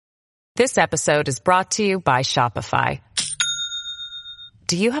This episode is brought to you by Shopify.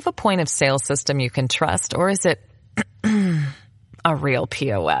 Do you have a point of sale system you can trust, or is it a real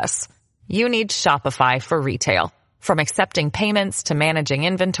POS? You need Shopify for retail. From accepting payments to managing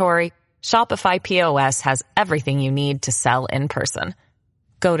inventory, Shopify POS has everything you need to sell in person.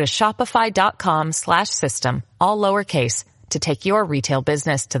 Go to shopify.com/system, all lowercase, to take your retail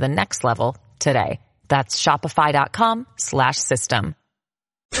business to the next level today. That's shopify.com/system.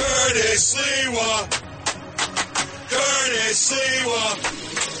 Curtis Sliwa. Curtis Sliwa.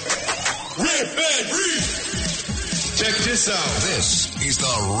 Rip and read. Check this out. This is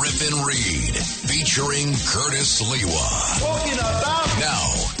the Rip and Read featuring Curtis Sliwa. Now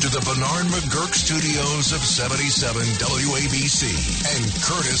to the Bernard McGurk studios of 77 WABC and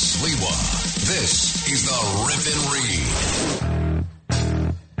Curtis Sliwa. This is the Rip and Read.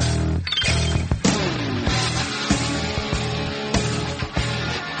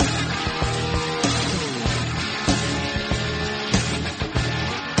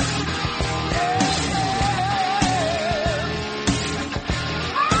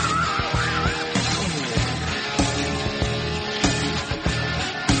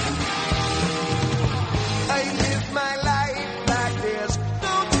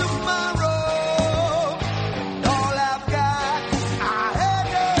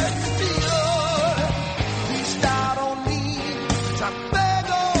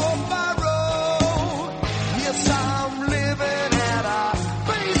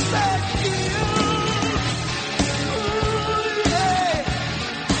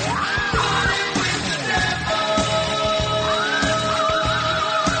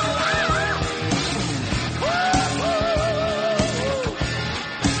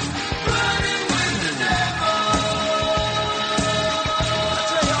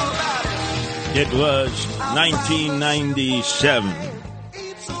 It was 1997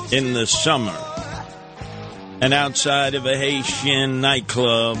 in the summer, and outside of a Haitian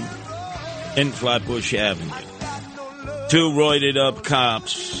nightclub in Flatbush Avenue, two roided-up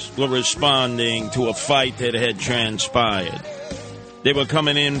cops were responding to a fight that had transpired. They were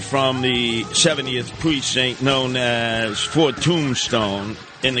coming in from the 70th precinct known as Fort Tombstone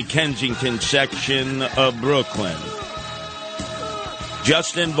in the Kensington section of Brooklyn.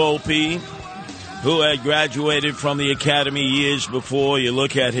 Justin Volpe, who had graduated from the academy years before. You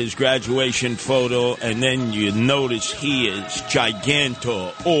look at his graduation photo, and then you notice he is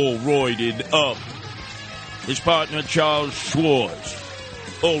gigantor, all roided up. His partner, Charles Schwartz,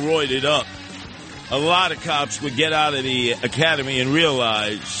 all roided up. A lot of cops would get out of the academy and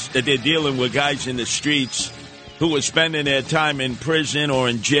realize that they're dealing with guys in the streets who were spending their time in prison or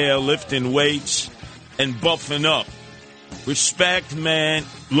in jail lifting weights and buffing up. Respect, man,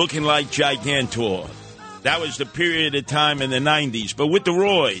 looking like gigantor. That was the period of time in the 90s. But with the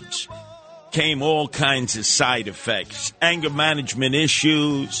roids came all kinds of side effects. Anger management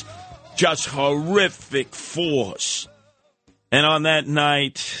issues, just horrific force. And on that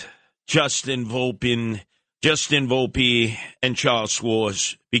night, Justin Volpe and Charles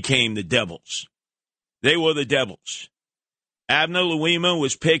Schwartz became the Devils. They were the Devils. Abner Louima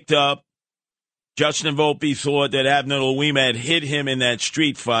was picked up. Justin Volpe thought that Abner Louima had hit him in that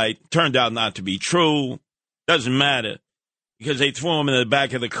street fight. Turned out not to be true. Doesn't matter, because they threw him in the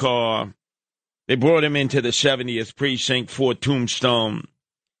back of the car. They brought him into the 70th precinct, Fort Tombstone.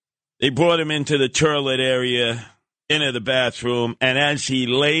 They brought him into the toilet area, into the bathroom, and as he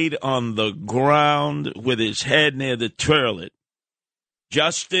laid on the ground with his head near the toilet,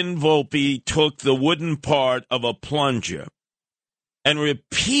 Justin Volpe took the wooden part of a plunger and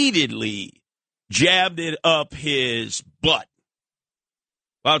repeatedly jabbed it up his butt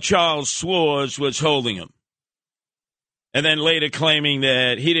while Charles Schwartz was holding him. And then later claiming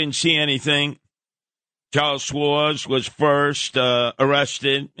that he didn't see anything. Charles Schwartz was first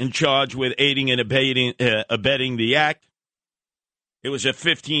arrested and charged with aiding and abetting the act. It was a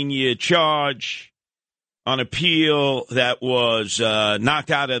 15-year charge on appeal that was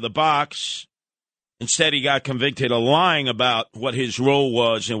knocked out of the box. Instead, he got convicted of lying about what his role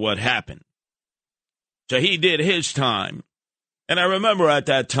was and what happened. So he did his time. And I remember at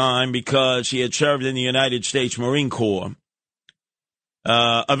that time, because he had served in the United States Marine Corps,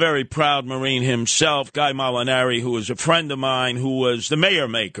 a very proud Marine himself, Guy Molinari, who was a friend of mine, who was the mayor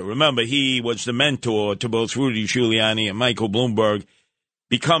maker. Remember, he was the mentor to both Rudy Giuliani and Michael Bloomberg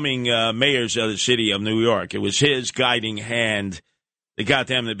becoming mayors of the city of New York. It was his guiding hand that got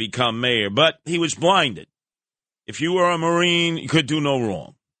them to become mayor. But he was blinded. If you were a Marine, you could do no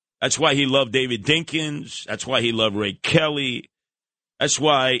wrong. That's why he loved David Dinkins. That's why he loved Ray Kelly. That's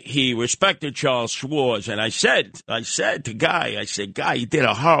why he respected Charles Schwartz. And I said to Guy, Guy, he did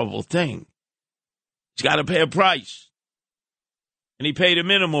a horrible thing. He's got to pay a price. And he paid a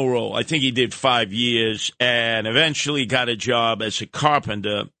minimal role. I think he did 5 years and eventually got a job as a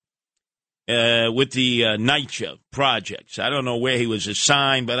carpenter with the NYCHA projects. I don't know where he was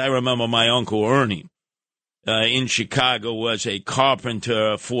assigned, but I remember my Uncle Ernie in Chicago was a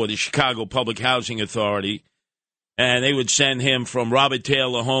carpenter for the Chicago Public Housing Authority. And they would send him from Robert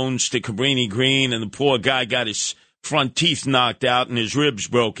Taylor Homes to Cabrini Green, and the poor guy got his front teeth knocked out and his ribs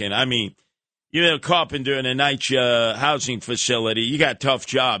broken. I mean, you're a carpenter in a NYCHA housing facility, you got a tough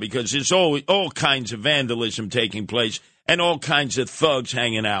job because there's always all kinds of vandalism taking place and all kinds of thugs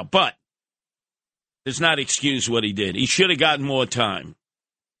hanging out. But does not excuse what he did. He should have gotten more time.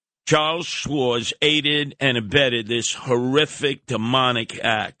 Charles Schwartz aided and abetted this horrific, demonic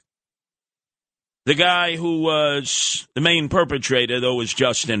act. The guy who was the main perpetrator, though, was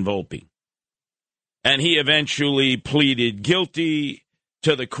Justin Volpe. And he eventually pleaded guilty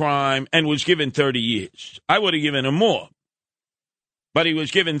to the crime and was given 30 years. I would have given him more. But he was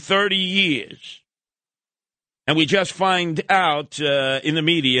given 30 years. And we just find out in the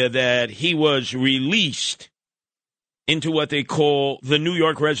media that he was released into what they call the New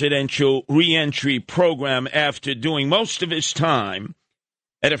York Residential Reentry Program after doing most of his time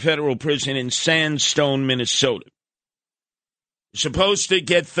at a federal prison in Sandstone, Minnesota. Supposed to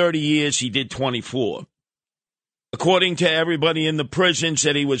get 30 years, he did 24. According to everybody in the prisons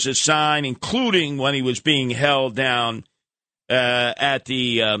that he was assigned, including when he was being held down at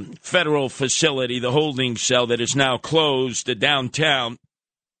the federal facility, the holding cell that is now closed, the downtown,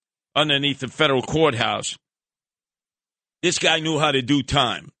 underneath the federal courthouse, this guy knew how to do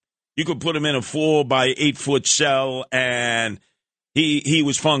time. You could put him in a 4 by 8 foot cell and He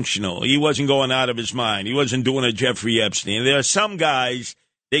was functional. He wasn't going out of his mind. He wasn't doing a Jeffrey Epstein. There are some guys,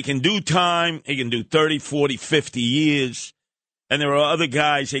 they can do time. They can do 30, 40, 50 years. And there are other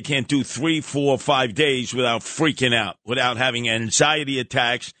guys, they can't do 3, 4, 5 days without freaking out, without having anxiety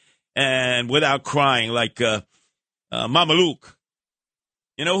attacks, and without crying like Mama Luke.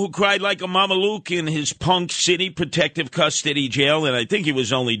 You know who cried like a Mama Luke in his Punk City protective custody jail? And I think he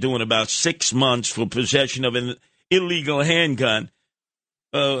was only doing about 6 months for possession of an illegal handgun.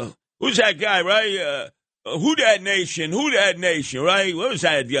 Who's that guy, right? Who that nation, right? What was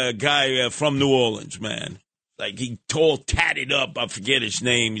that guy from New Orleans, man? Like, he tall, tatted up. I forget his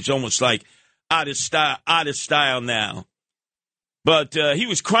name. He's almost like out of style now. But he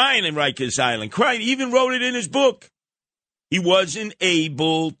was crying in Rikers Island. Crying. He even wrote it in his book. He wasn't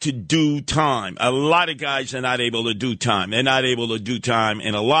able to do time. A lot of guys are not able to do time. They're not able to do time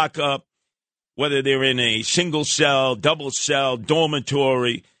in a lockup, whether they're in a single cell, double cell,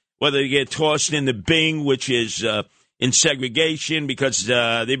 dormitory, whether they get tossed in the Bing, which is in segregation because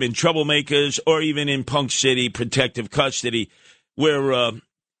they've been troublemakers, or even in Punk City protective custody, where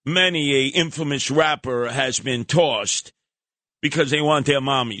many a infamous rapper has been tossed because they want their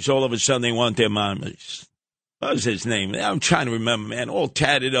mommies. All of a sudden, they want their mommies. What was his name? I'm trying to remember, man. All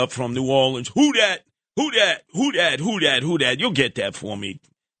tatted up from New Orleans. Who that? You'll get that for me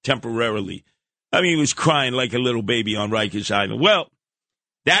temporarily. I mean, he was crying like a little baby on Rikers Island. Well,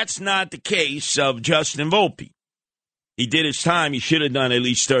 that's not the case of Justin Volpe. He did his time. He should have done at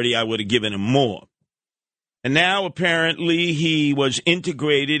least 30. I would have given him more. And now, apparently, he was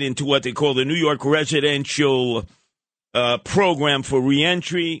integrated into what they call the New York Residential Program for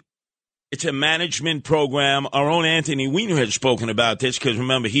Reentry. It's a management program. Our own Anthony Weiner has spoken about this because,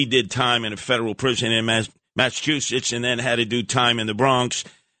 remember, he did time in a federal prison in Massachusetts and then had to do time in the Bronx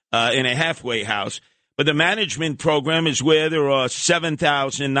in a halfway house. But the management program is where there are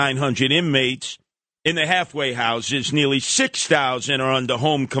 7,900 inmates in the halfway houses. Nearly 6,000 are under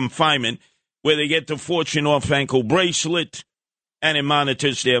home confinement, where they get the Fortune off-ankle bracelet, and it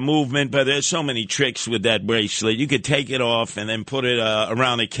monitors their movement. But there's so many tricks with that bracelet. You could take it off and then put it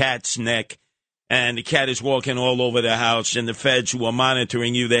around a cat's neck, and the cat is walking all over the house, and the feds who are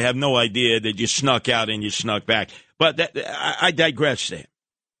monitoring you, they have no idea that you snuck out and you snuck back. But I digress there.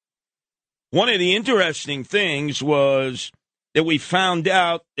 One of the interesting things was that we found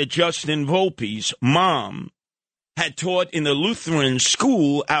out that Justin Volpe's mom had taught in the Lutheran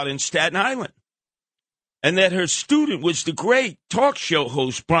school out in Staten Island, and that her student was the great talk show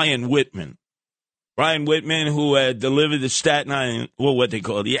host Brian Whitman. Brian Whitman, who had delivered the Staten Island, well, what they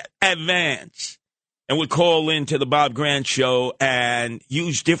call the Advance, and would call into the Bob Grant show and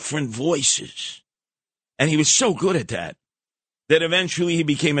use different voices. And he was so good at that eventually he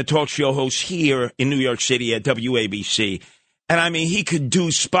became a talk show host here in New York City at WABC. And, I mean, he could do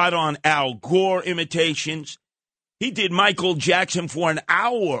spot-on Al Gore imitations. He did Michael Jackson for an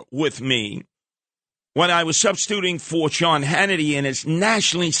hour with me when I was substituting for Sean Hannity in his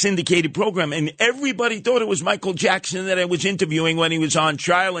nationally syndicated program, and everybody thought it was Michael Jackson that I was interviewing when he was on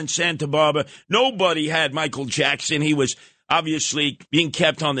trial in Santa Barbara. Nobody had Michael Jackson. He was obviously being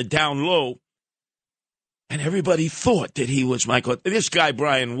kept on the down low, and everybody thought that he was Michael. This guy,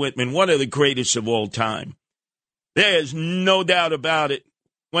 Brian Whitman, one of the greatest of all time. There's no doubt about it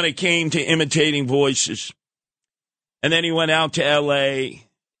when it came to imitating voices. And then he went out to L.A.,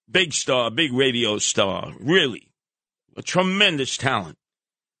 big star, big radio star, really a tremendous talent.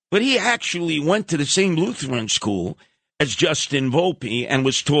 But he actually went to the same Lutheran school as Justin Volpe and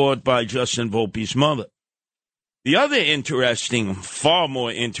was taught by Justin Volpe's mother. The other interesting, far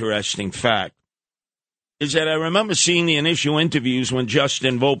more interesting fact is that I remember seeing the initial interviews when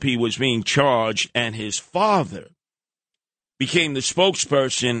Justin Volpe was being charged and his father became the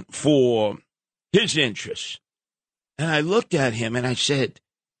spokesperson for his interests. And I looked at him and I said,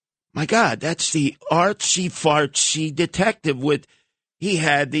 my God, that's the artsy-fartsy detective he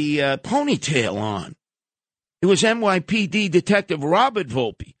had the ponytail on. It was NYPD Detective Robert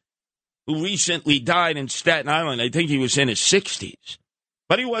Volpe, who recently died in Staten Island. I think he was in his 60s.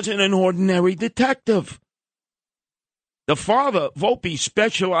 But he wasn't an ordinary detective. The father, Volpe,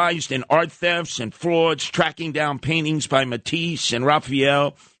 specialized in art thefts and frauds, tracking down paintings by Matisse and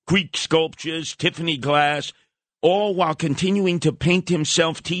Raphael, Greek sculptures, Tiffany glass, all while continuing to paint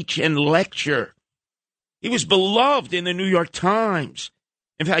himself, teach, and lecture. He was beloved in the New York Times.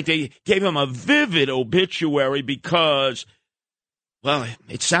 In fact, they gave him a vivid obituary because, well,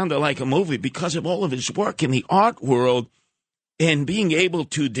 it sounded like a movie because of all of his work in the art world and being able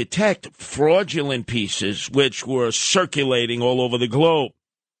to detect fraudulent pieces which were circulating all over the globe.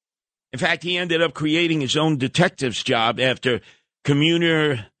 In fact, he ended up creating his own detective's job after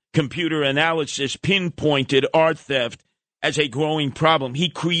computer analysis pinpointed art theft as a growing problem. He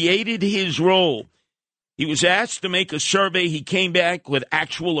created his role. He was asked to make a survey. He came back with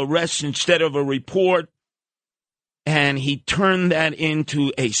actual arrests instead of a report, and he turned that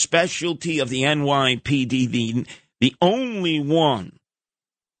into a specialty of the NYPD, the only one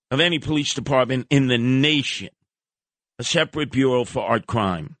of any police department in the nation, a separate bureau for art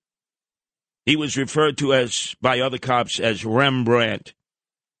crime. He was referred to by other cops as Rembrandt.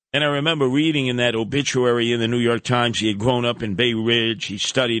 And I remember reading in that obituary in the New York Times, he had grown up in Bay Ridge. He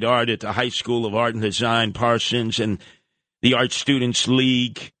studied art at the High School of Art and Design, Parsons, and the Art Students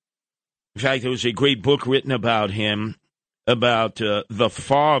League. In fact, there was a great book written about him, about the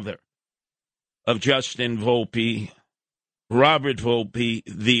father of Justin Volpe, Robert Volpe,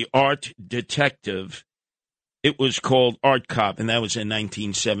 the art detective. It was called Art Cop, and that was in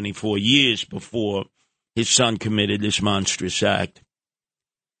 1974, years before his son committed this monstrous act.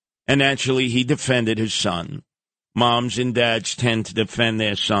 And naturally, he defended his son. Moms and dads tend to defend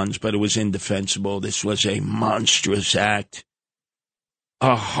their sons, but it was indefensible. This was a monstrous act,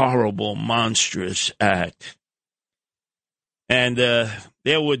 a horrible, monstrous act. And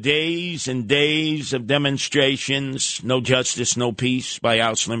there were days and days of demonstrations, No Justice, No Peace, by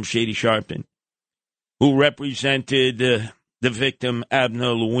Al Slim Shady Sharpton, who represented the victim,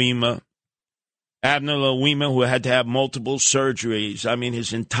 Abner Louima. Abner Louima, who had to have multiple surgeries. I mean,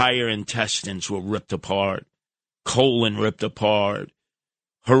 his entire intestines were ripped apart, colon ripped apart.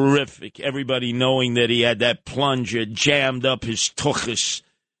 Horrific. Everybody knowing that he had that plunger jammed up his tuchus.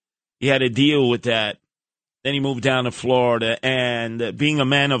 He had to deal with that. Then he moved down to Florida, and being a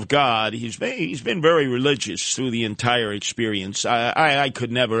man of God, he's been very religious through the entire experience. I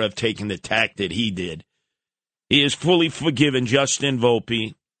could never have taken the tack that he did. He is fully forgiven Justin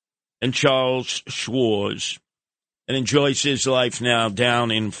Volpe and Charles Schwartz, and enjoys his life now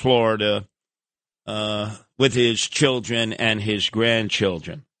down in Florida with his children and his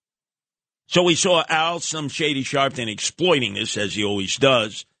grandchildren. So we saw Al, some Shady Sharpton, exploiting this, as he always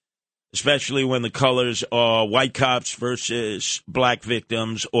does, especially when the colors are white cops versus black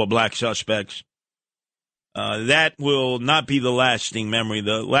victims or black suspects. That will not be the lasting memory.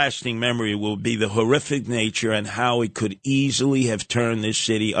 The lasting memory will be the horrific nature and how it could easily have turned this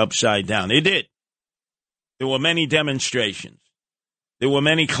city upside down. It did. There were many demonstrations. There were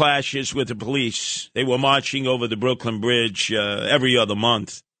many clashes with the police. They were marching over the Brooklyn Bridge every other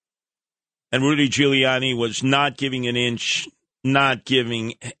month. And Rudy Giuliani was not giving an inch, not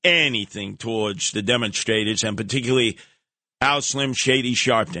giving anything towards the demonstrators, and particularly Al Slim Shady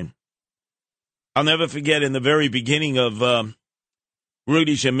Sharpton. I'll never forget in the very beginning of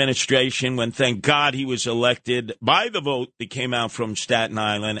Rudy's administration, when, thank God, he was elected by the vote that came out from Staten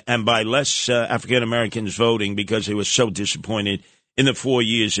Island and by less African-Americans voting because they were so disappointed in the 4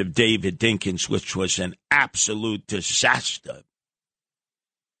 years of David Dinkins, which was an absolute disaster,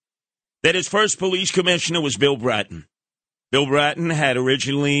 that his first police commissioner was Bill Bratton. Bill Bratton had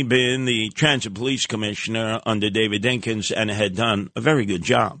originally been the transit police commissioner under David Dinkins and had done a very good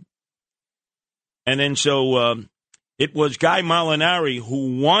job. And then so it was Guy Molinari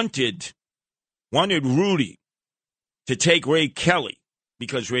who wanted Rudy to take Ray Kelly,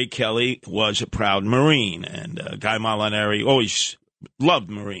 because Ray Kelly was a proud Marine, and Guy Molinari always loved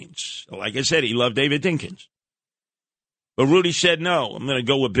Marines. Like I said, he loved David Dinkins. But Rudy said, no, I'm going to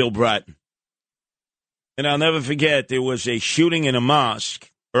go with Bill Bratton. And I'll never forget, there was a shooting in a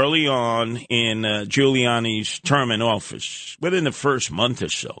mosque early on in Giuliani's term in office, within the first month or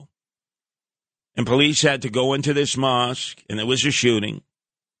so. And police had to go into this mosque, and there was a shooting.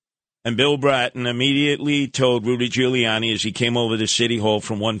 And Bill Bratton immediately told Rudy Giuliani as he came over to City Hall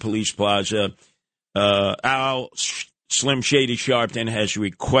from One Police Plaza, Al Slim Shady Sharpton has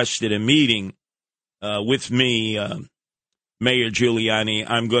requested a meeting with me, Mayor Giuliani.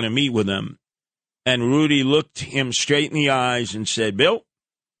 I'm going to meet with him. And Rudy looked him straight in the eyes and said, Bill,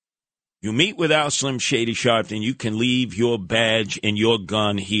 you meet with Al Slim Shady Sharpton, you can leave your badge and your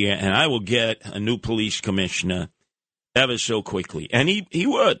gun here, and I will get a new police commissioner ever so quickly. And he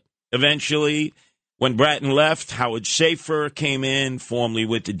would. Eventually, when Bratton left, Howard Safer came in, formerly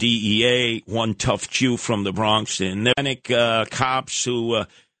with the DEA, one tough Jew from the Bronx, and the cops who,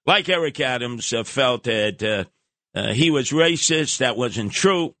 like Eric Adams, felt that he was racist. That wasn't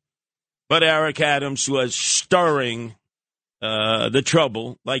true. But Eric Adams was stirring the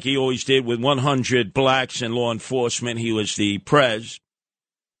trouble, like he always did with 100 blacks in law enforcement. He was the prez.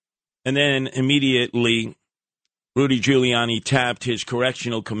 And then immediately, Rudy Giuliani tapped his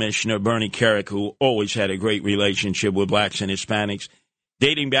correctional commissioner, Bernie Kerik, who always had a great relationship with blacks and Hispanics,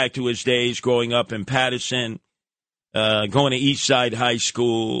 dating back to his days growing up in Patterson, going to East Side High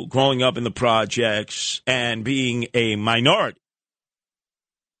School, growing up in the projects, and being a minority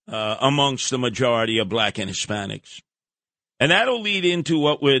amongst the majority of black and Hispanics. And that'll lead into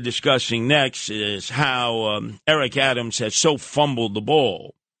what we're discussing next, is how Eric Adams has so fumbled the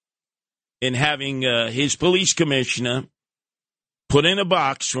ball in having his police commissioner put in a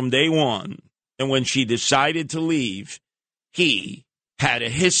box from day one. And when she decided to leave, he had a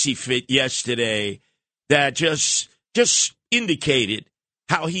hissy fit yesterday that just indicated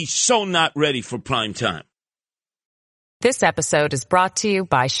how he's so not ready for prime time. This episode is brought to you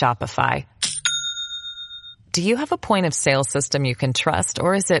by Shopify. Do you have a point of sale system you can trust,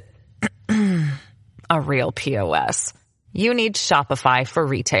 or is it a real POS? You need Shopify for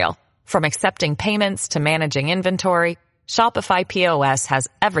retail. From accepting payments to managing inventory, Shopify POS has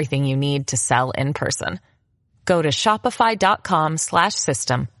everything you need to sell in person. Go to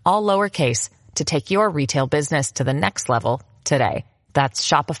shopify.com/system, all lowercase, to take your retail business to the next level today. That's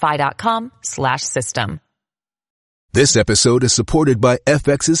shopify.com/system. This episode is supported by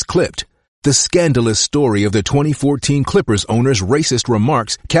FX's Clipped, the scandalous story of the 2014 Clippers owner's racist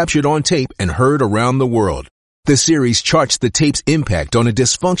remarks captured on tape and heard around the world. The series charts the tape's impact on a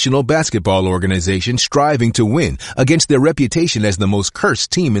dysfunctional basketball organization striving to win against their reputation as the most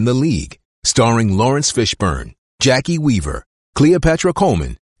cursed team in the league. Starring Lawrence Fishburne, Jackie Weaver, Cleopatra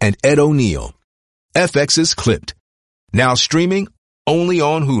Coleman, and Ed O'Neill. FX's Clipped. Now streaming only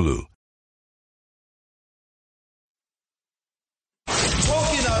on Hulu.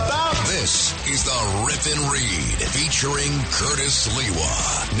 This is the Rip and Read featuring Curtis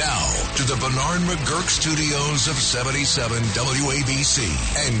Sliwa. Now to the Bernard McGurk studios of 77 WABC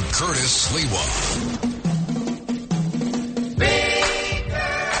and Curtis Sliwa. Big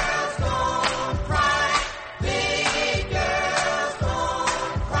girls don't cry. Big girls don't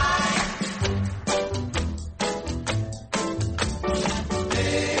cry.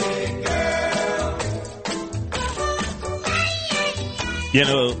 Big girls. You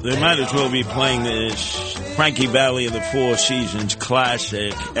know, they might as well be playing this Frankie Valli of the Four Seasons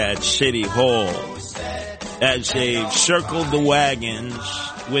classic at City Hall as they've circled the wagons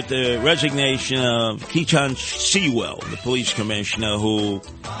with the resignation of Keechant Sewell, the police commissioner, who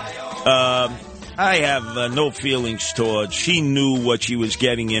I have no feelings towards. She knew what she was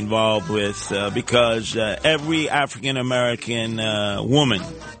getting involved with because every African-American woman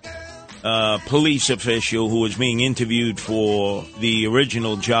police official who was being interviewed for the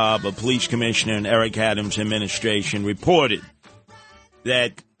original job of police commissioner in Eric Adams' administration reported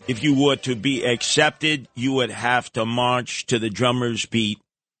that if you were to be accepted, you would have to march to the drummer's beat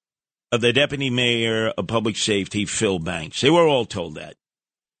of the deputy mayor of public safety, Phil Banks. They were all told that.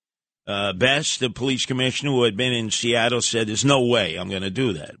 Best, the police commissioner who had been in Seattle, said, there's no way I'm going to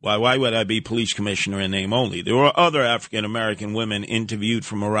do that. Why would I be police commissioner in name only? There were other African-American women interviewed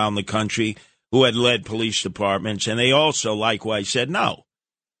from around the country who had led police departments, and they also likewise said, no.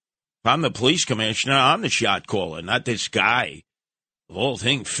 If I'm the police commissioner, I'm the shot caller, not this guy. The whole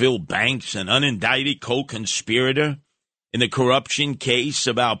thing, Phil Banks, an unindicted co-conspirator in the corruption case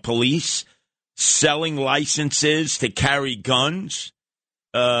about police selling licenses to carry guns.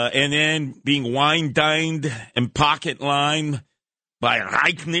 And then being wine-dined and pocket-lined by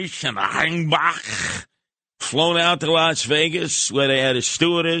Reichnish and Reinbach, flown out to Las Vegas where they had a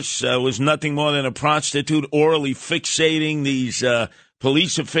stewardess, was nothing more than a prostitute, orally fixating these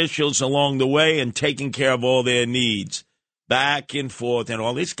police officials along the way and taking care of all their needs, back and forth and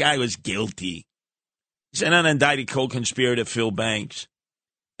all. This guy was guilty. He's an unindicted co-conspirator, Phil Banks.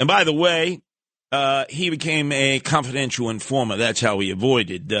 And by the way, he became a confidential informer. That's how he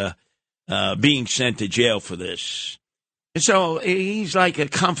avoided being sent to jail for this. And so he's like a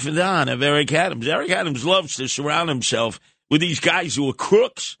confidant of Eric Adams. Eric Adams loves to surround himself with these guys who are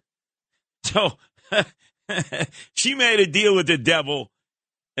crooks. So she made a deal with the devil,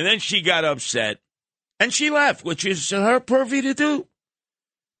 and then she got upset, and she left, which is her purview to do.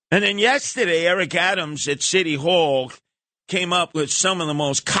 And then yesterday, Eric Adams at City Hall came up with some of the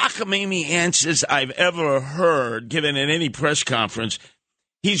most cockamamie answers I've ever heard given at any press conference.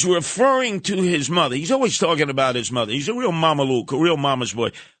 He's referring to his mother. He's always talking about his mother. He's a real mama-luke, a real mama's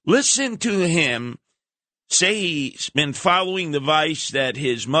boy. Listen to him say he's been following the advice that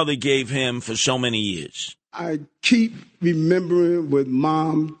his mother gave him for so many years. I keep remembering what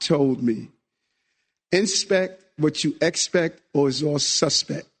Mom told me. Inspect what you expect or is all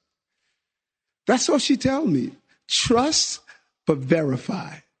suspect. That's all she told me. Trust, but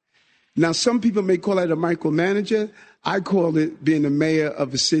verify. Now, some people may call that a micromanager. I call it being the mayor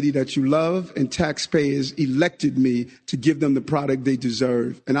of a city that you love, and taxpayers elected me to give them the product they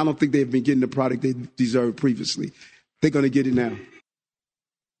deserve. And I don't think they've been getting the product they deserved previously. They're going to get it now.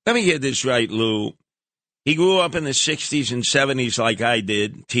 Let me get this right, Lou. He grew up in the 60s and 70s like I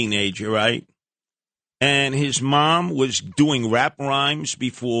did, teenager, right? And his mom was doing rap rhymes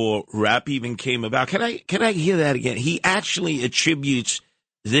before rap even came about. Can I hear that again? He actually attributes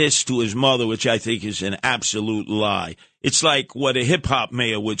this to his mother, which I think is an absolute lie. It's like what a hip-hop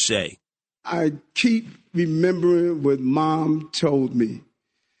mayor would say. I keep remembering what Mom told me.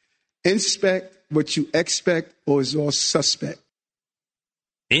 Inspect what you expect or is all suspect.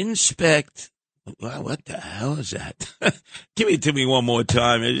 Inspect. Well, what the hell is that? Give it to me one more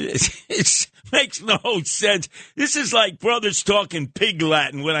time. It makes no sense. This is like brothers talking pig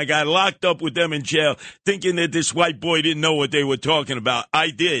Latin when I got locked up with them in jail, thinking that this white boy didn't know what they were talking about.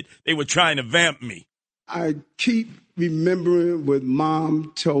 I did. They were trying to vamp me. I keep remembering what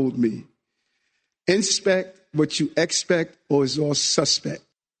Mom told me. Inspect what you expect or is all suspect.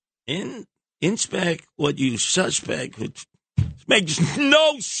 Inspect what you suspect, which makes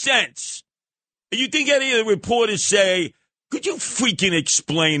no sense. You think any of the reporters say, could you freaking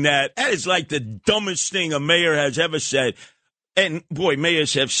explain that? That is like the dumbest thing a mayor has ever said. And, boy,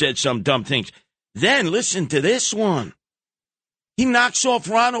 mayors have said some dumb things. Then listen to this one. He knocks off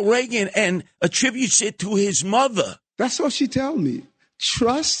Ronald Reagan and attributes it to his mother. That's what she told me.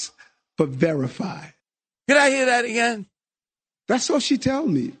 Trust, but verify. Did I hear that again? That's what she told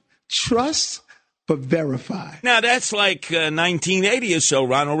me. Trust, but verify. Now, that's like 1980 or so.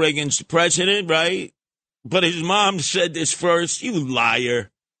 Ronald Reagan's the president, right? But his mom said this first. You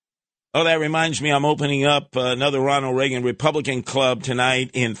liar. Oh, that reminds me, I'm opening up another Ronald Reagan Republican Club tonight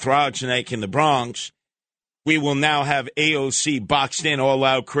in Throgs Neck in the Bronx. We will now have AOC boxed in all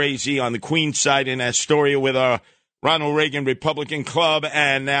out crazy on the Queens side in Astoria with our Ronald Reagan Republican Club,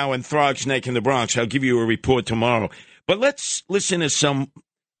 and now in Throgs Neck in the Bronx. I'll give you a report tomorrow. But let's listen to some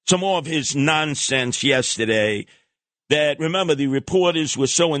more of his nonsense yesterday that, remember, the reporters were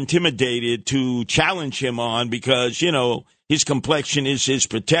so intimidated to challenge him on because, you know, his complexion is his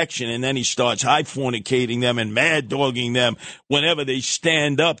protection, and then he starts high-fornicating them and mad-dogging them whenever they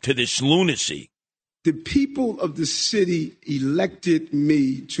stand up to this lunacy. The people of the city elected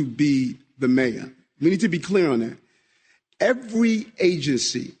me to be the mayor. We need to be clear on that. Every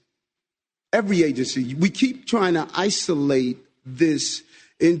agency, we keep trying to isolate this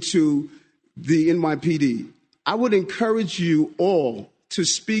into the NYPD. I would encourage you all to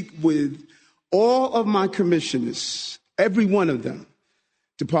speak with all of my commissioners, every one of them,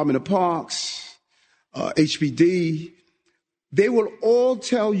 Department of Parks, HPD. They will all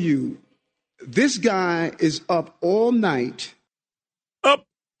tell you this guy is up all night. Up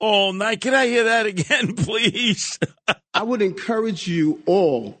all night? Can I hear that again, please? I would encourage you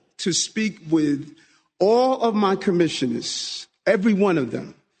all to speak with all of my commissioners, every one of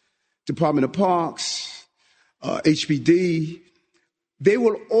them, Department of Parks, HPD, they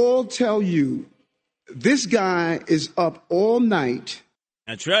will all tell you this guy is up all night.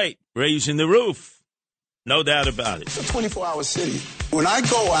 That's right. Raising the roof. No doubt about it. It's a 24-hour city. When I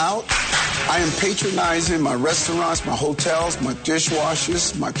go out, I am patronizing my restaurants, my hotels, my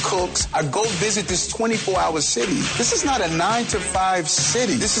dishwashers, my cooks. I go visit this 24-hour city. This is not a 9-to-5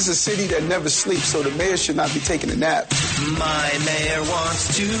 city. This is a city that never sleeps, so the mayor should not be taking a nap. My mayor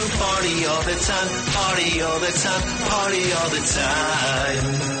wants to party all the time, party all the time, party all the time.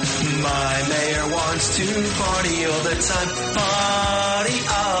 My mayor wants to party all the time, party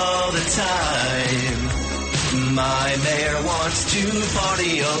all the time. My mayor wants to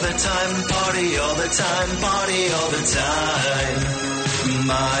party all the time, party all the time, party all the time.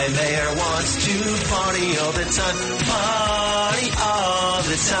 My mayor wants to party all the time, party all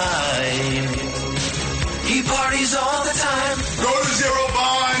the time. He parties all the time. Go to Zero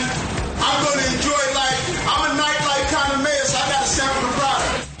Bond. I'm going to enjoy life. I'm a nightlife kind of mayor, so I got to sample the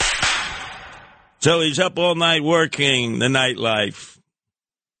product. So he's up all night working the nightlife.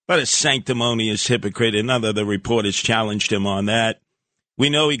 What a sanctimonious hypocrite. None of the reporters challenged him on that. We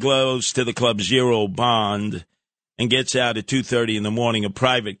know he goes to the club Zero Bond and gets out at 2:30 in the morning, a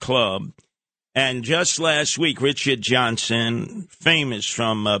private club. And just last week, Richard Johnson, famous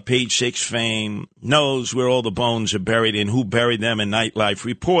from Page Six fame, knows where all the bones are buried and who buried them in nightlife,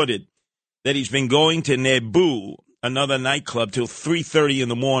 reported that he's been going to Nebu, another nightclub, till 3:30 in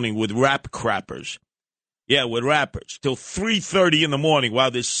the morning with rap crappers. Yeah, with rappers, till 3:30 in the morning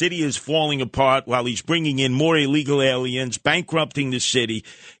while the city is falling apart, while he's bringing in more illegal aliens, bankrupting the city,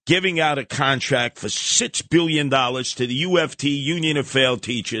 giving out a contract for $6 billion to the UFT, Union of Failed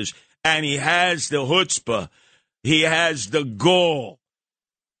Teachers, and he has the chutzpah, he has the gall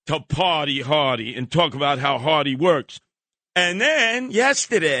to party hardy and talk about how hard he works. And then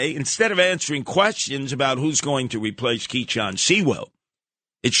yesterday, instead of answering questions about who's going to replace Keechon Sewell,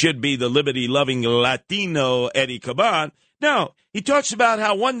 it should be the liberty-loving Latino Eddie Caban. No, he talks about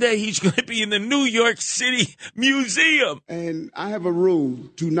how one day he's going to be in the New York City Museum. And I have a rule.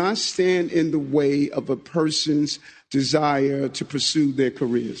 Do not stand in the way of a person's desire to pursue their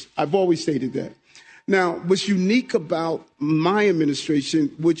careers. I've always stated that. Now, what's unique about my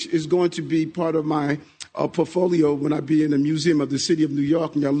administration, which is going to be part of my portfolio when I be in the Museum of the City of New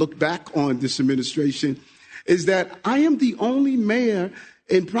York and I look back on this administration, is that I am the only mayor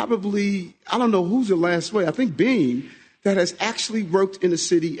and probably, I don't know who's the last way, I think Beam, that has actually worked in a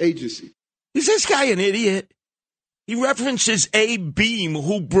city agency. Is this guy an idiot? He references Abe Beam,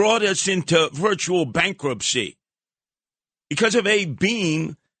 who brought us into virtual bankruptcy. Because of Abe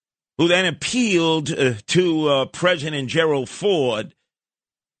Beam, who then appealed to President Gerald Ford,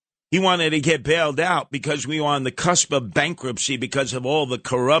 he wanted to get bailed out because we were on the cusp of bankruptcy because of all the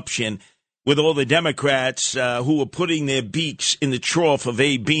corruption with all the Democrats who were putting their beaks in the trough of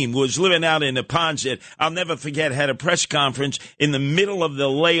Abe Beam, who was living out in the Ponset. I'll never forget, had a press conference in the middle of the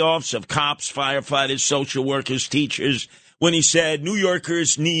layoffs of cops, firefighters, social workers, teachers, when he said, New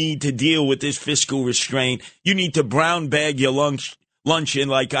Yorkers need to deal with this fiscal restraint. You need to brown bag your luncheon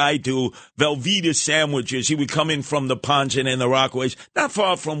like I do, Velveeta sandwiches. He would come in from the Ponset and the Rockaways, not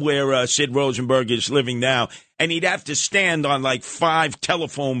far from where Sid Rosenberg is living now. And he'd have to stand on like 5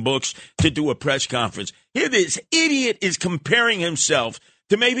 telephone books to do a press conference. Here this idiot is comparing himself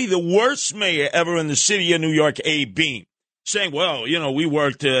to maybe the worst mayor ever in the city of New York, Abe Beam, saying, well, you know, we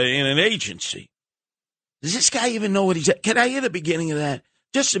worked in an agency. Does this guy even know what he's at? Can I hear the beginning of that?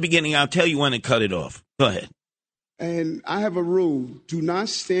 Just the beginning. I'll tell you when to cut it off. Go ahead. And I have a rule. Do not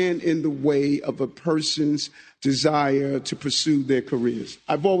stand in the way of a person's desire to pursue their careers.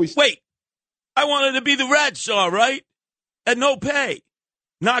 I've always... Wait. I wanted to be the rats are, right? At no pay.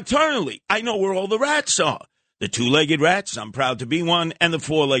 Nocturnally. I know where all the rats are. The 2-legged rats, I'm proud to be one, and the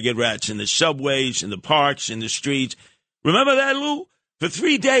 4-legged rats in the subways, in the parks, in the streets. Remember that, Lou? For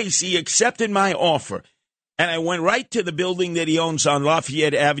 3 days, he accepted my offer. And I went right to the building that he owns on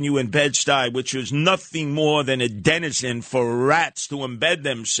Lafayette Avenue in Bed-Stuy, which was nothing more than a denizen for rats to embed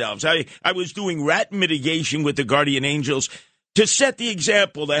themselves. I was doing rat mitigation with the Guardian Angels to set the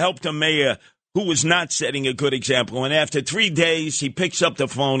example to help the mayor who was not setting a good example. And after 3 days, he picks up the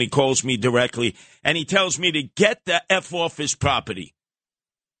phone, he calls me directly, and he tells me to get the F off his property.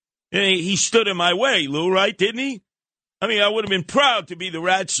 He stood in my way, Lou, right, didn't he? I mean, I would have been proud to be the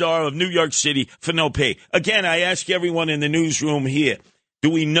rat czar of New York City for no pay. Again, I ask everyone in the newsroom here, do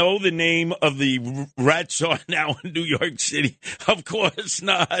we know the name of the rat czar now in New York City? Of course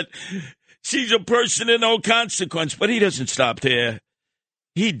not. She's a person of no consequence, but he doesn't stop there.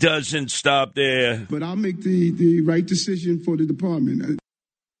 He doesn't stop there. But I'll make the right decision for the department.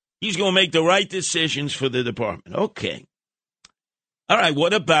 He's going to make the right decisions for the department. Okay. All right,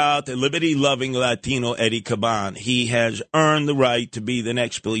 what about the liberty-loving Latino Eddie Caban? He has earned the right to be the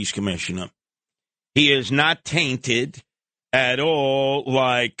next police commissioner. He is not tainted at all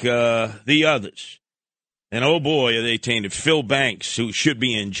like the others. And oh boy, are they tainted. Phil Banks, who should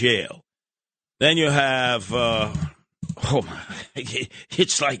be in jail. Then you have,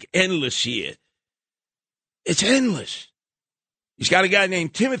 it's like endless here. It's endless. He's got a guy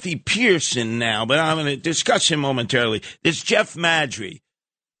named Timothy Pearson now, but I'm going to discuss him momentarily. There's Jeff Madry,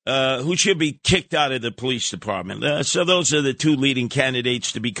 who should be kicked out of the police department. So those are the two leading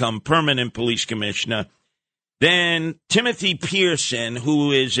candidates to become permanent police commissioner. Then Timothy Pearson,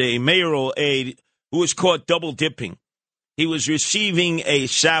 who is a mayoral aide, who was caught double dipping. He was receiving a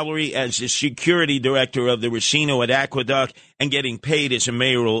salary as the security director of the Racino at Aqueduct and getting paid as a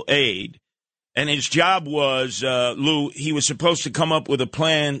mayoral aide. And his job was, Lou, he was supposed to come up with a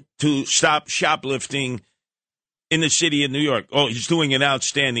plan to stop shoplifting in the city of New York. Oh, he's doing an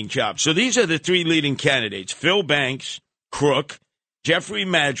outstanding job. So these are the three leading candidates. Phil Banks, crook. Jeffrey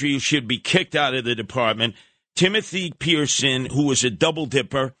Madry, who should be kicked out of the department. Timothy Pearson, who was a double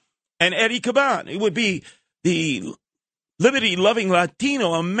dipper. And Eddie Caban. It would be the liberty-loving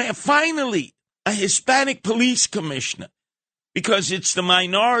Latino, finally a Hispanic police commissioner. Because it's the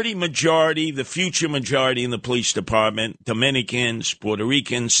minority majority, the future majority in the police department, Dominicans, Puerto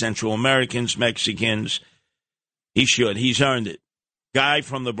Ricans, Central Americans, Mexicans. He should. He's earned it. Guy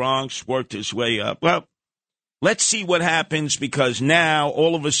from the Bronx worked his way up. Well, let's see what happens because now,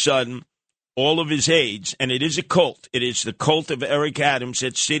 all of a sudden, all of his aides, and it is a cult. It is the cult of Eric Adams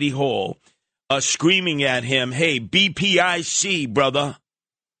at City Hall, screaming at him, hey, BPIC, brother.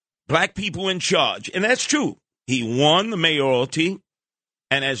 Black people in charge. And that's true. He won the mayoralty,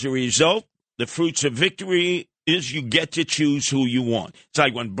 and as a result, the fruits of victory is you get to choose who you want. It's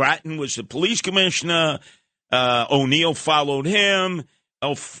like when Bratton was the police commissioner, O'Neill followed him,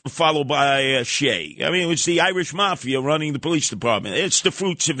 followed by Shea. I mean, it was the Irish Mafia running the police department. It's the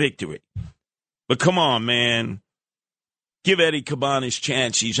fruits of victory. But come on, man. Give Eddie Caban his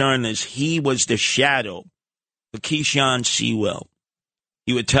chance. He's earned this. He was the shadow for Keyshawn Sewell.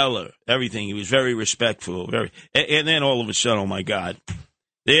 He would tell her everything. He was very respectful. And then all of a sudden, oh, my God.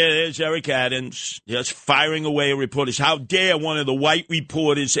 There's Eric Adams just firing away at reporters. How dare one of the white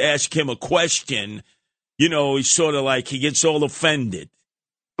reporters ask him a question? You know, he's sort of like he gets all offended.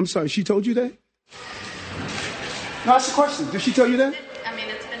 I'm sorry, she told you that? No, that's the question. Did she tell you that? I mean,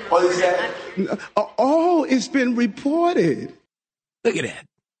 it's been reported. It's been reported. Look at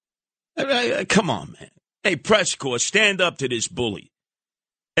that. Come on, man. Hey, press corps, stand up to this bully.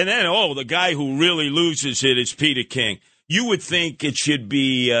 And then, the guy who really loses it is Peter King. You would think it should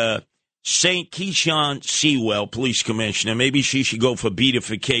be St. Keyshawn Sewell, police commissioner. Maybe she should go for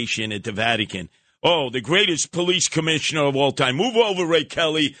beatification at the Vatican. Oh, the greatest police commissioner of all time. Move over, Ray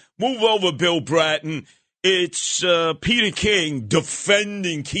Kelly. Move over, Bill Bratton. It's Peter King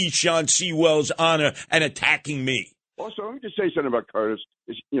defending Keyshawn Sewell's honor and attacking me. Also, let me just say something about Curtis.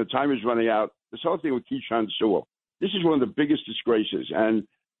 Time is running out. This whole thing with Keyshawn Sewell. This is one of the biggest disgraces. And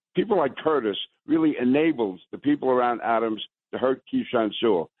people like Curtis really enabled the people around Adams to hurt Keyshawn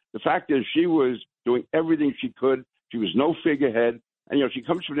Sewell. The fact is she was doing everything she could. She was no figurehead. And, she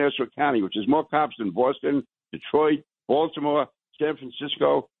comes from Nassau County, which is more cops than Boston, Detroit, Baltimore, San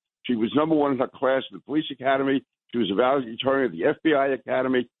Francisco. She was number one in her class in the police academy. She was a valedictorian of the FBI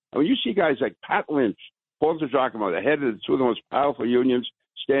academy. And when you see guys like Pat Lynch, Paul DiGiacomo, the head of the two of the most powerful unions,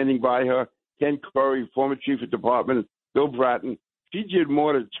 standing by her, Ken Curry, former chief of department, Bill Bratton, she did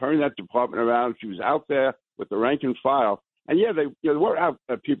more to turn that department around. She was out there with the rank and file. And, there were out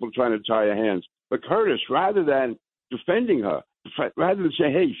people trying to tie her hands. But Curtis, rather than defending her, rather than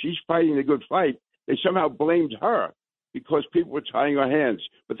say, hey, she's fighting a good fight, they somehow blamed her because people were tying her hands.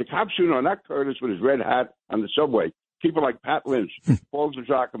 But the cops shooting on that Curtis with his red hat on the subway, people like Pat Lynch, Paul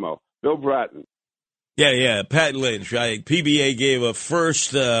DiGiacomo, Bill Bratton. Yeah, Pat Lynch, right? PBA gave a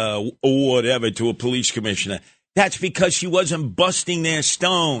first award ever to a police commissioner. That's because she wasn't busting their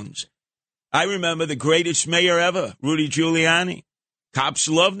stones. I remember the greatest mayor ever, Rudy Giuliani. Cops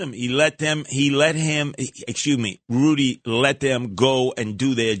loved him. Rudy let them go and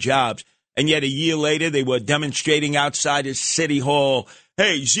do their jobs. And yet a year later, they were demonstrating outside his city hall.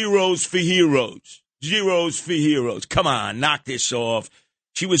 Hey, zeros for heroes. Zeros for heroes. Come on, knock this off.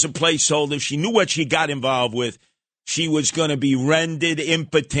 She was a placeholder. She knew what she got involved with. She was going to be rendered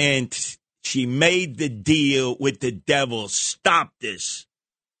impotent. She made the deal with the devil. Stop this.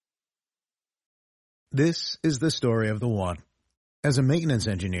 This is the story of the one. As a maintenance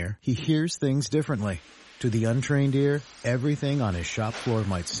engineer, he hears things differently. To the untrained ear, everything on his shop floor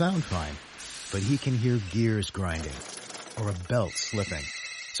might sound fine, but he can hear gears grinding or a belt slipping.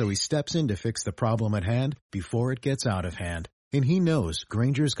 So he steps in to fix the problem at hand before it gets out of hand. And he knows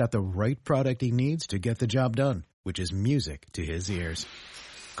Grainger's got the right product he needs to get the job done, which is music to his ears.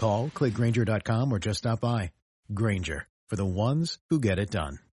 Call, click Grainger.com, or just stop by. Grainger, for the ones who get it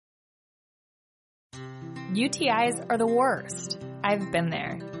done. UTIs are the worst. I've been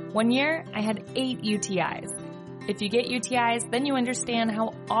there. One year, I had 8 UTIs. If you get UTIs, then you understand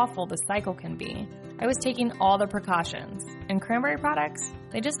how awful the cycle can be. I was taking all the precautions, and cranberry products,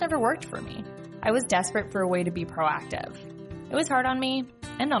 they just never worked for me. I was desperate for a way to be proactive. It was hard on me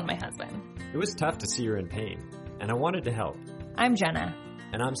and on my husband. It was tough to see her in pain, and I wanted to help. I'm Jenna.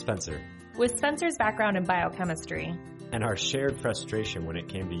 And I'm Spencer. With Spencer's background in biochemistry and our shared frustration when it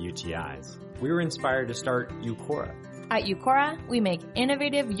came to UTIs, we were inspired to start Eucora. At Eucora, we make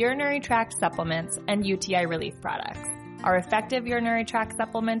innovative urinary tract supplements and UTI relief products. Our effective urinary tract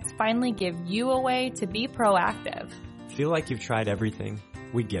supplements finally give you a way to be proactive. Feel like you've tried everything?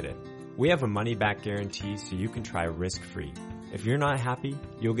 We get it. We have a money-back guarantee so you can try risk-free. If you're not happy,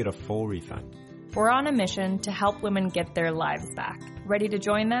 you'll get a full refund. We're on a mission to help women get their lives back. Ready to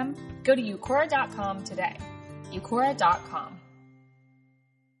join them? Go to Eucora.com today. Eucora.com.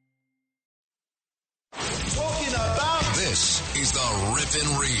 This is the Rip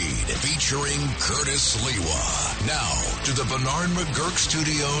and Read featuring Curtis Sliwa. Now to the Bernard McGurk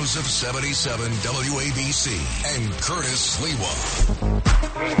studios of 77 WABC and Curtis Sliwa.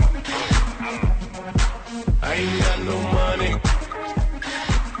 I ain't got no money.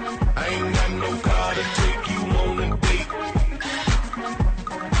 I ain't got no car to take you on a date.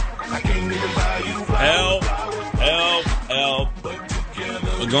 I can't even buy you flowers. Help.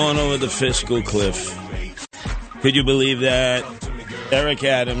 We're going over the fiscal cliff. Could you believe that? Eric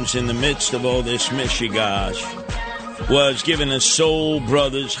Adams, in the midst of all this mishigash, was giving a Soul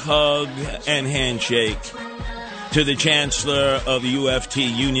Brothers hug and handshake to the Chancellor of the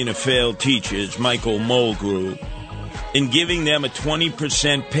UFT, Union of Failed Teachers, Michael Mulgrew, in giving them a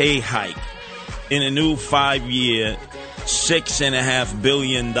 20% pay hike in a new 5-year, $6.5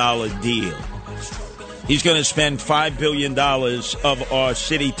 billion deal. He's going to spend $5 billion of our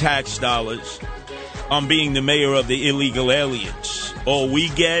city tax dollars on being the mayor of the illegal aliens. All we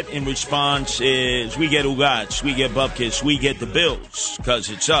get in response is we get ugats, we get bupkis, we get the bills, because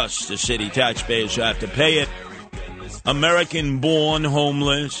it's us, the city taxpayers, who have to pay it. American-born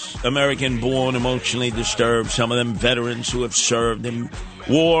homeless, American-born emotionally disturbed, some of them veterans who have served in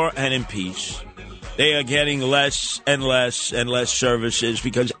war and in peace. They are getting less and less and less services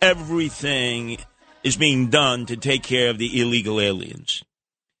because everything is being done to take care of the illegal aliens.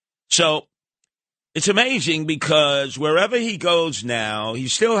 So it's amazing because wherever he goes now, he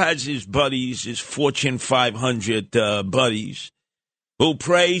still has his buddies, his Fortune 500 buddies, who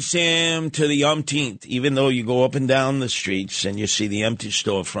praise him to the umpteenth, even though you go up and down the streets and you see the empty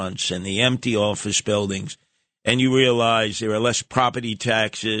storefronts and the empty office buildings, and you realize there are less property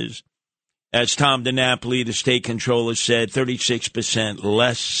taxes. As Tom DiNapoli, the state controller, said, 36%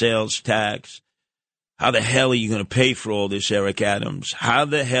 less sales tax. How the hell are you going to pay for all this, Eric Adams? How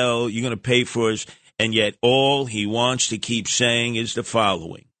the hell are you going to pay for us? And yet all he wants to keep saying is the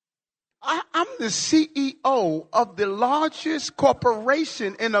following. I'm the CEO of the largest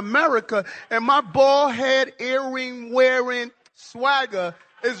corporation in America, and my bald head, earring wearing swagger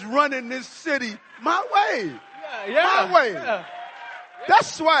is running this city my way. My way. Yeah.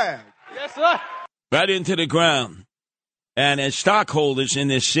 That's swag. Yes, sir. Right into the ground. And as stockholders in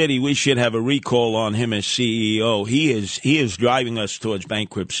this city, we should have a recall on him as CEO. He is driving us towards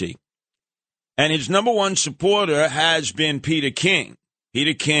bankruptcy. And his number one supporter has been Peter King.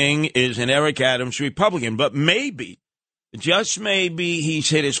 Peter King is an Eric Adams Republican, but maybe, just maybe, he's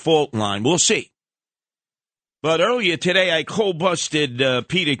hit his fault line. We'll see. But earlier today, I cold-busted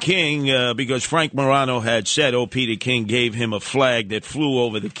Peter King because Frank Morano had said, Peter King gave him a flag that flew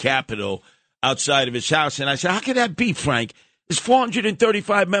over the Capitol outside of his house. And I said, how could that be, Frank? There's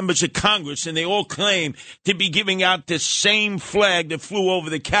 435 members of Congress, and they all claim to be giving out the same flag that flew over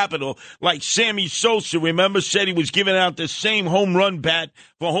the Capitol, like Sammy Sosa, remember, said he was giving out the same home run bat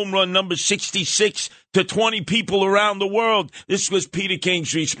for home run number 66 to 20 people around the world. This was Peter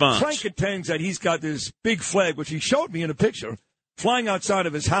King's response. Frank contends that he's got this big flag, which he showed me in a picture, flying outside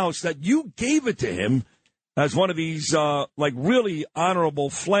of his house, that you gave it to him as one of these, really honorable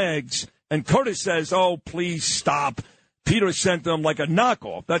flags. And Curtis says, please stop. Peter sent them like a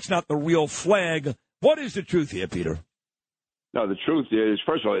knockoff. That's not the real flag. What is the truth here, Peter? No, the truth is,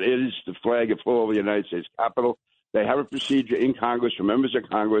 first of all, it is the flag that flew over the United States Capitol. They have a procedure in Congress for members of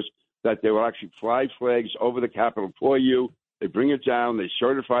Congress that they will actually fly flags over the Capitol for you. They bring it down. They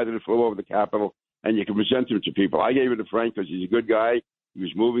certify that it flew over the Capitol, and you can present them to people. I gave it to Frank because he's a good guy. He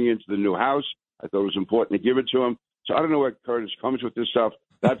was moving into the new house. I thought it was important to give it to him. So I don't know where Curtis comes with this stuff.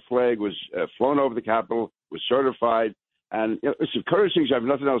 That flag was flown over the Capitol, was certified. And listen, Curtis thinks I have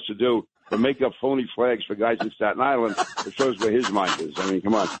nothing else to do but make up phony flags for guys in Staten Island. It shows where his mind is. I mean,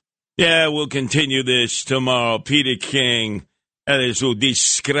 come on. Yeah, we'll continue this tomorrow. Peter King, è su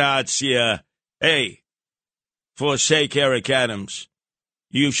disgrazia. Hey, forsake Eric Adams.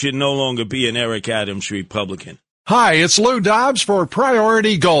 You should no longer be an Eric Adams Republican. Hi, it's Lou Dobbs for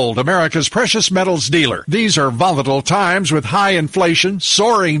Priority Gold, America's precious metals dealer. These are volatile times with high inflation,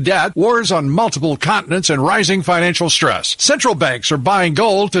 soaring debt, wars on multiple continents, and rising financial stress. Central banks are buying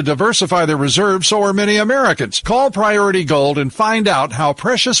gold to diversify their reserves, so are many Americans. Call Priority Gold and find out how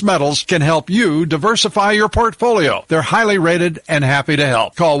precious metals can help you diversify your portfolio. They're highly rated and happy to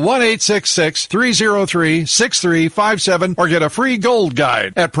help. Call 1-866-303-6357 or get a free gold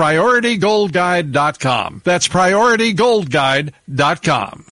guide at PriorityGoldGuide.com. That's PriorityGoldGuide.com.